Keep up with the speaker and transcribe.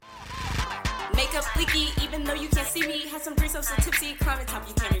leaky, even though you can't see me. Had some drinks, I'm so tipsy, climbing top,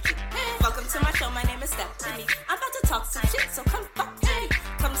 you can't retreat. Welcome to my show, my name is Stephanie. I'm about to talk some shit, so come fuck with me.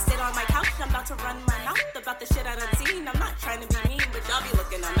 Come sit on my couch, I'm about to run my mouth about the shit I done seen. I'm not trying to be mean, but y'all be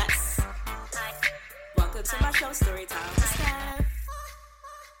looking a mess. Welcome to my show, Story Time with Steph.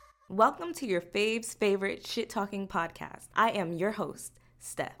 Welcome to your fave's favorite shit-talking podcast. I am your host,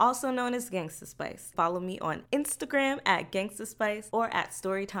 Steph, also known as Gangsta Spice. Follow me on Instagram at Gangsta Spice or at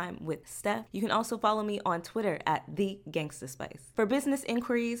Storytime with Steph. You can also follow me on Twitter at The Gangsta Spice. For business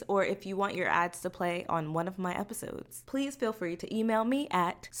inquiries or if you want your ads to play on one of my episodes, please feel free to email me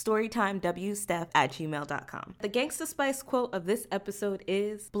at storytimewsteph@gmail.com. The Gangsta Spice quote of this episode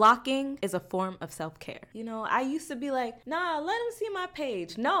is, blocking is a form of self-care. You know, I used to be like, nah, let him see my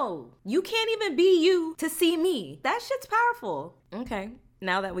page. No, you can't even be you to see me. That shit's powerful. Okay.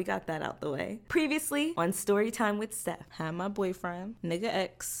 Now that we got that out the way. Previously on Storytime with Steph, had my boyfriend, nigga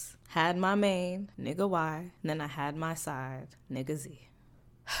X, had my main, nigga Y, and then I had my side, nigga Z.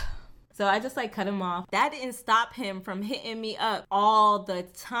 So I just cut him off. That didn't stop him from hitting me up all the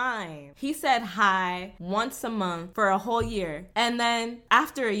time. He said hi once a month for a whole year. And then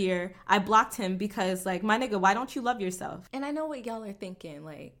after a year, I blocked him because my nigga, why don't you love yourself? And I know what y'all are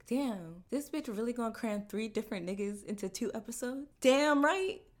thinking. Damn, this bitch really gonna cram 3 different niggas into 2 episodes? Damn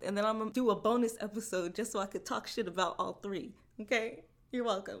right. And then I'm gonna do a bonus episode just so I could talk shit about all 3. Okay? You're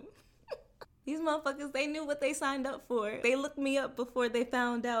welcome. These motherfuckers, they knew what they signed up for. They looked me up before they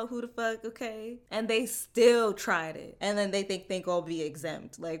found out who the fuck, okay? And they still tried it. And then they think they gonna be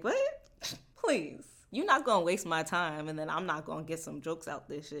exempt. What? Please. You're not gonna waste my time and then I'm not gonna get some jokes out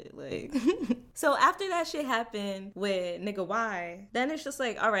this shit. So after that shit happened with nigga Y, then it's just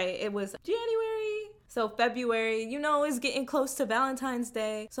all right, it was January. So February, it's getting close to Valentine's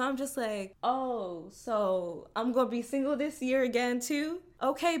Day. So I'm just oh, so I'm gonna be single this year again too?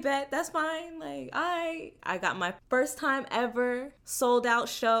 Okay, bet, that's fine. I got my first time ever sold out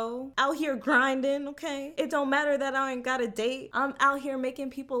show. Out here grinding, okay? It don't matter that I ain't got a date. I'm out here making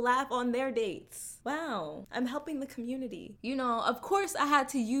people laugh on their dates. Wow, I'm helping the community. Of course I had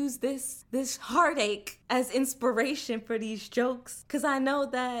to use this heartache as inspiration for these jokes. Cause I know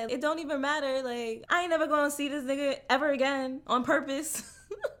that it don't even matter. I ain't never gonna see this nigga ever again on purpose.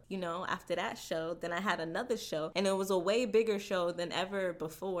 After that show, then I had another show and it was a way bigger show than ever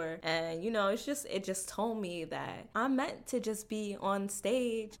before. And, it just told me that I'm meant to just be on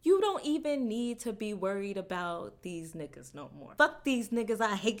stage. You don't even need to be worried about these niggas no more. Fuck these niggas.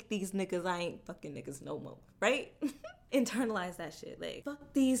 I hate these niggas. I ain't fucking niggas no more. Right? Internalize that shit.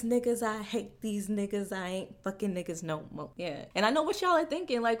 Fuck these niggas. I hate these niggas. I ain't fucking niggas no more. Yeah. And I know what y'all are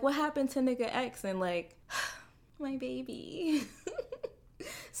thinking. What happened to nigga X? And my baby.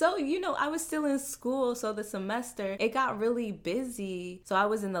 So, I was still in school, so the semester, it got really busy. So I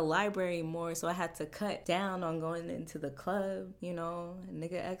was in the library more, so I had to cut down on going into the club, and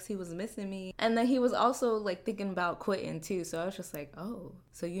nigga X, he was missing me. And then he was also, thinking about quitting, too. So I was just oh,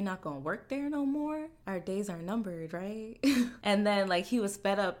 so you're not gonna work there no more? Our days are numbered, right? And then, he was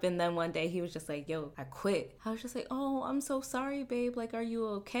fed up, and then one day he was just yo, I quit. I was just oh, I'm so sorry, babe. Are you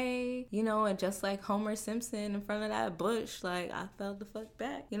okay? And just like Homer Simpson in front of that bush, I fell the fuck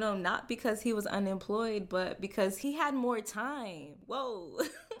back. Not because he was unemployed, but because he had more time. Whoa,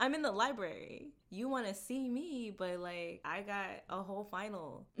 I'm in the library. You want to see me, but I got a whole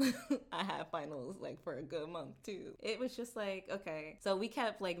final. I had finals for a good month too. It was just okay. So we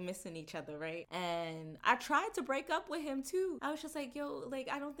kept missing each other, right? And I tried to break up with him too. I was just yo,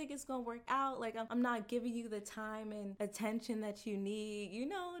 I don't think it's gonna work out. I'm not giving you the time and attention that you need.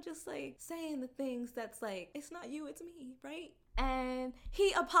 Just saying the things that's it's not you, it's me, right? And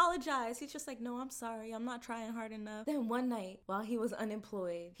he apologized. He's just no, I'm sorry. I'm not trying hard enough. Then one night, while he was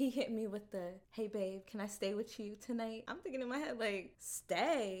unemployed, he hit me with the, hey, babe, can I stay with you tonight? I'm thinking in my head,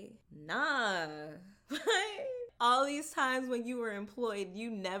 stay? Nah. All these times when you were employed,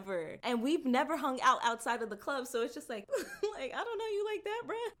 you never. And we've never hung out outside of the club. So it's just I don't know you like that,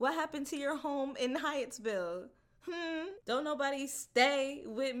 bruh. What happened to your home in Hyattsville? Don't nobody stay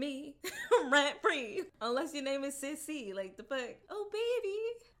with me rent free unless your name is Sissy. The fuck? Oh, baby,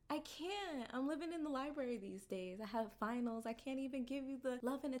 I can't. I'm living in the library these days. I have finals. I can't even give you the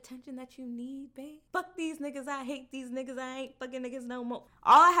love and attention that you need, babe. Fuck these niggas. I hate these niggas. I ain't fucking niggas no more.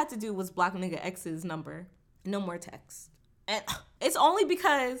 All I had to do was block nigga X's number. No more text. And it's only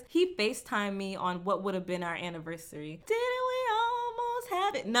because he FaceTimed me on what would have been our anniversary. Didn't we almost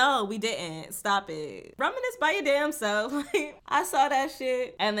have it? No, we didn't. Stop it. Reminisce by your damn self. I saw that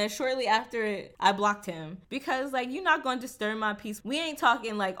shit. And then shortly after it, I blocked him. Because, you're not going to disturb my peace. We ain't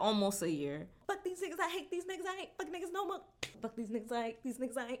talking, almost a year. fuck these niggas, I hate these niggas, I ain't fuck niggas no more. Fuck these niggas, I hate these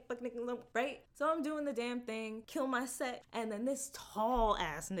niggas, I ain't fuck niggas no more. Right? So I'm doing the damn thing, kill my set, and then this tall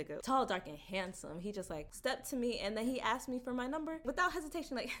ass nigga, tall, dark, and handsome, he just like stepped to me, and then he asked me for my number without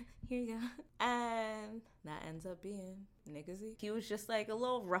hesitation, like, here you go. And that ends up being niggasy. He was just like a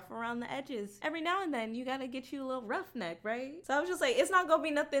little rough around the edges. Every now and then you gotta get you a little roughneck, right? So I was just like, it's not gonna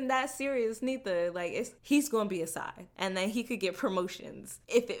be nothing that serious neither. Like, he's gonna be a side, and then he could get promotions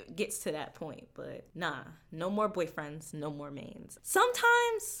if it gets to that point. But nah, no more boyfriends, no more mains.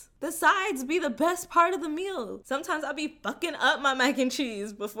 Sometimes the sides be the best part of the meal. Sometimes I'll be fucking up my mac and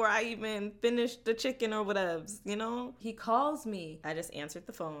cheese before I even finish the chicken or whatever, you know? He calls me. I just answered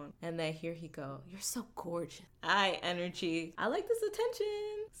the phone, and then here he go. You're so gorgeous. Energy. I like this attention.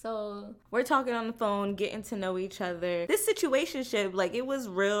 So we're talking on the phone, getting to know each other. This situationship, like, it was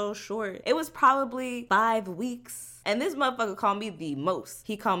real short. It was probably 5 weeks. And this motherfucker called me the most.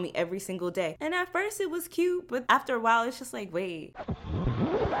 He called me every single day. And at first it was cute, but after a while it's just like, wait.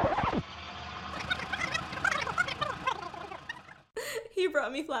 He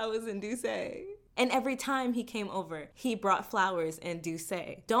brought me flowers and Douce. And every time he came over, he brought flowers and Douce.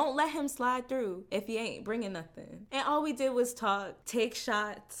 Don't let him slide through if he ain't bringing nothing. And all we did was talk, take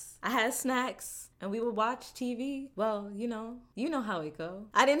shots. I had snacks, and we would watch TV. Well, you know how it go.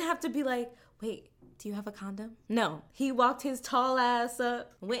 I didn't have to be like, wait, do you have a condom? No. He walked his tall ass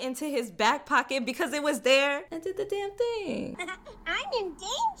up, went into his back pocket because it was there, and did the damn thing. I'm in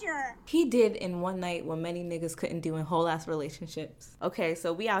danger. He did in one night what many niggas couldn't do in whole ass relationships. Okay,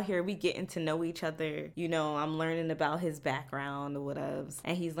 so we out here, we getting to know each other. You know, I'm learning about his background or whatever,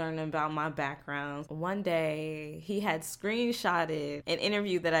 and he's learning about my background. One day, he had screenshotted an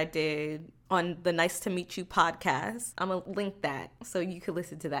interview that I did on the Nice to Meet You podcast. I'm gonna link that so you could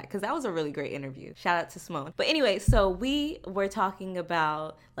listen to that, because that was a really great interview. Shout out to Simone. But anyway, so we were talking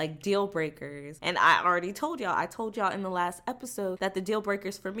about like deal breakers, and I already told y'all in the last episode that the deal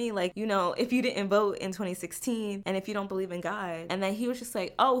breakers for me, like, you know, if you didn't vote in 2016 and if you don't believe in God. And then he was just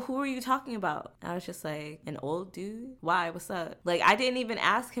like, oh, who are you talking about? I was just like, an old dude? Why? What's up? Like, I didn't even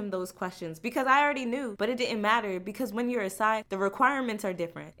ask him those questions because I already knew, but it didn't matter because when you're a side, the requirements are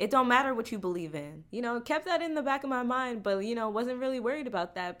different. It don't matter what you believe in. You know, kept that in the back of my mind, but, you know, wasn't really worried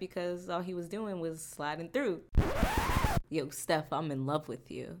about that because all he was doing was sliding through. Yo, Steph, I'm in love with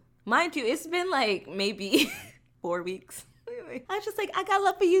you. Mind you, it's been like maybe 4 weeks. I was just like, I got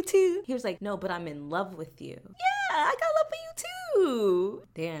love for you too. He was like, no, but I'm in love with you. Yeah, I got love for you too.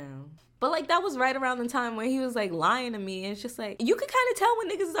 Damn. But like, that was right around the time when he was like lying to me. And it's just like, you could kind of tell when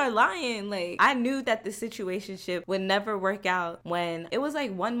niggas are lying. Like, I knew that the situationship would never work out when it was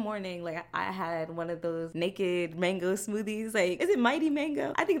like one morning, like I had one of those naked mango smoothies. Like, is it Mighty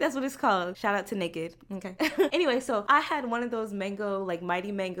Mango? I think that's what it's called. Shout out to Naked. Okay. Anyway, so I had one of those mango, like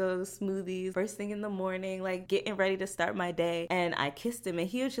Mighty Mango smoothies first thing in the morning, like getting ready to start my day. And I kissed him and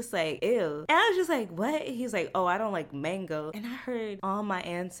he was just like, ew. And I was just like, what? He's like, oh, I don't like mango. And I heard all my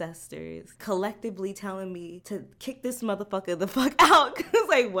ancestors collectively telling me to kick this motherfucker the fuck out. Cause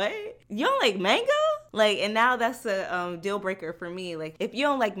like, what? You don't like mango? Like, and now that's a deal breaker for me. Like, if you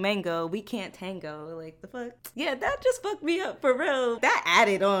don't like mango, we can't tango. Like, the fuck? Yeah, that just fucked me up for real. That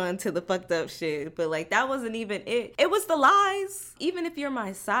added on to the fucked up shit. But like, that wasn't even it. It was the lies. Even if you're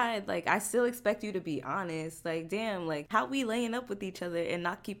my side, like, I still expect you to be honest. Like, damn, like, how we laying up with each other and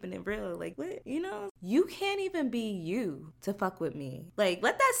not keeping it real? Like, what? You know? You can't even be you to fuck with me. Like,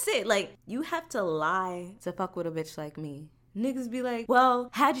 let that sit. Like, you have to lie to fuck with a bitch like me. Niggas be like, well,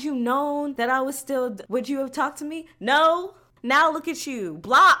 had you known that I was still, would you have talked to me? No. Now look at you.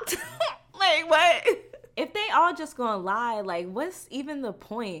 Blocked. Like, what? If they all just gonna lie, like, what's even the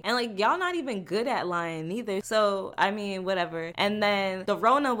point? And like, y'all not even good at lying neither. So, I mean, whatever. And then the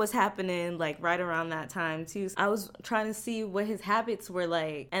Rona was happening like right around that time too. So I was trying to see what his habits were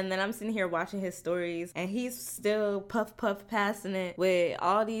like. And then I'm sitting here watching his stories and he's still puff passing it with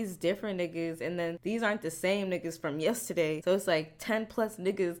all these different niggas. And then these aren't the same niggas from yesterday. So it's like 10 plus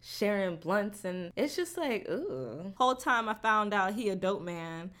niggas sharing blunts. And it's just like, ooh. Whole time I found out he a dope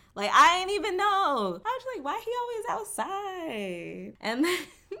man. Like, I ain't even know. I was like, why he always outside? And then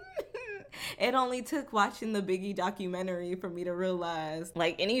it only took watching the Biggie documentary for me to realize,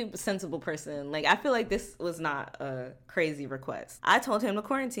 like, any sensible person, like, I feel like this was not a crazy request. I told him to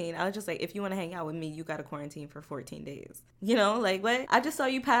quarantine. I was just like, if you want to hang out with me, you got to quarantine for 14 days. You know, like, what? I just saw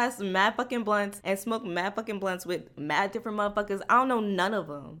you pass mad fucking blunts and smoke mad fucking blunts with mad different motherfuckers. I don't know none of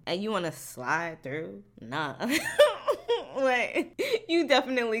them. And you want to slide through? Nah. Like, you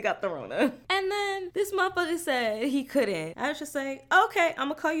definitely got the Rona. And And then this motherfucker said he couldn't. I was just like, okay, I'm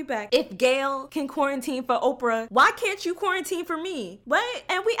gonna call you back. If Gail can quarantine for Oprah, why can't you quarantine for me? What?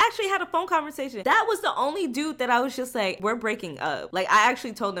 And we actually had a phone conversation. That was the only dude that I was just like, we're breaking up. Like, I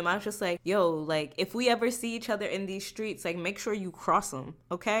actually told him, I was just like, yo, like, if we ever see each other in these streets, like, make sure you cross them,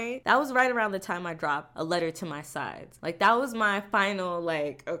 okay? That was right around the time I dropped A Letter to My Sides. Like, that was my final,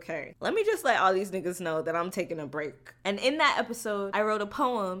 like, okay, let me just let all these niggas know that I'm taking a break. And in that episode, I wrote a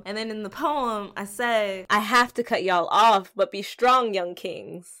poem, and then in the poem, I said, I have to cut y'all off, but be strong, young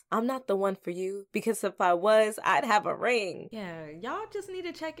kings. I'm not the one for you, because if I was, I'd have a ring. Yeah, y'all just need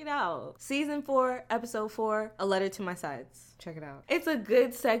to check it out. Season 4, episode 4, A Letter to My Sides. Check it out. It's a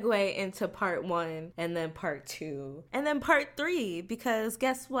good segue into part 1 and then part 2 and then part 3, because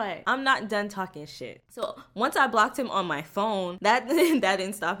guess what? I'm not done talking shit. So once I blocked him on my phone, that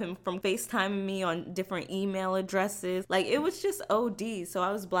didn't stop him from FaceTiming me on different email addresses. Like, it was just OD. So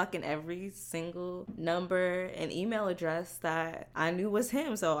I was blocking every single number and email address that I knew was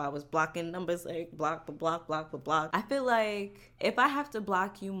him. So I was blocking numbers like block. I feel like if I have to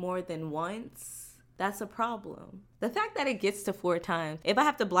block you more than once, that's a problem. The fact that it gets to 4 times, if I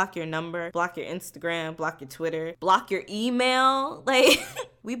have to block your number, block your Instagram, block your Twitter, block your email, like,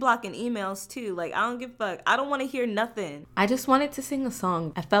 we blocking emails too. Like, I don't give a fuck. I don't want to hear nothing. I just wanted to sing a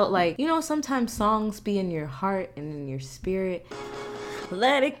song. I felt like, you know, sometimes songs be in your heart and in your spirit.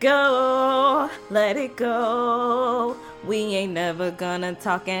 Let it go, let it go. We ain't never gonna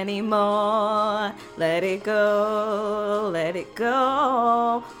talk anymore. Let it go, let it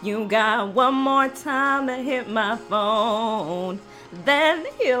go. You got one more time to hit my phone, then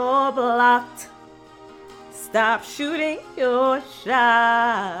you're blocked. Stop shooting your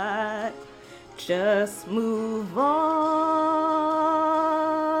shot. Just move on.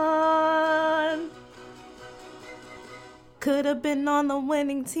 Could have been on the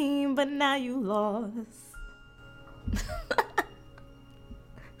winning team, but now you lost.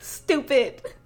 Stupid.